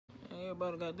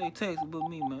Everybody got their taxes but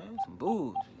me, man. Some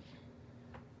bullshit.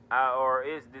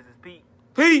 IRS, this is Pete.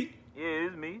 Pete! Yeah,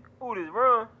 it's me. Who this,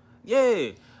 Ron?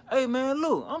 Yeah. Hey, man,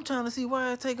 look. I'm trying to see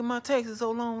why it's taking my taxes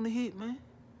so long to hit, man.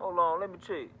 Hold on, let me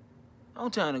check. I'm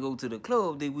trying to go to the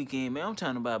club this weekend, man. I'm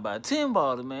trying to buy about 10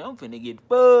 bottles, man. I'm finna get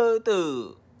fucked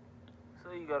up.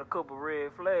 So you got a couple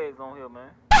red flags on here,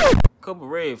 man. Couple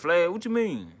red flags? What you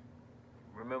mean?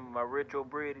 Remember my retro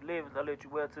bread 11s I let you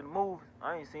wear to the movies?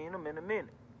 I ain't seen them in a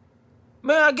minute.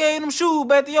 Man, I gave them shoes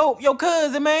back to your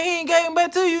cousin, man. He ain't gave them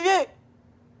back to you yet.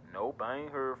 Nope, I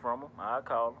ain't heard from him. I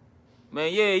call him.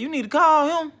 Man, yeah, you need to call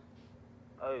him.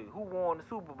 Hey, who won the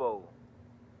Super Bowl?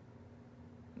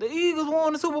 The Eagles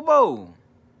won the Super Bowl.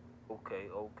 Okay.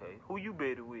 Who you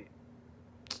betted with?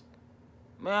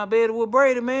 Man, I bet it with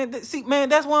Brady, man. See, man,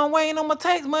 that's why I'm waiting on my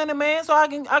tax money, man, so I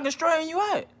can straighten you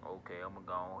out. Okay, I'm gonna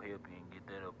go on help you and get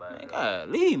that up out Man, of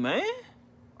golly, man.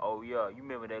 Oh, yeah, you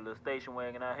remember that little station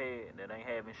wagon I had that ain't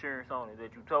have insurance on it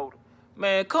that you told her?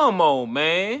 Man, come on,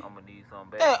 man. I'm gonna need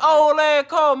something back. That old ass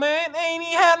car, man, they ain't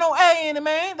even had no A in it,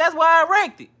 man. That's why I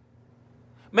wrecked it.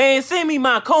 Man, send me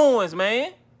my coins,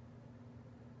 man.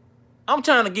 I'm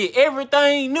trying to get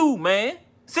everything new, man.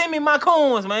 Send me my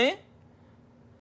coins, man.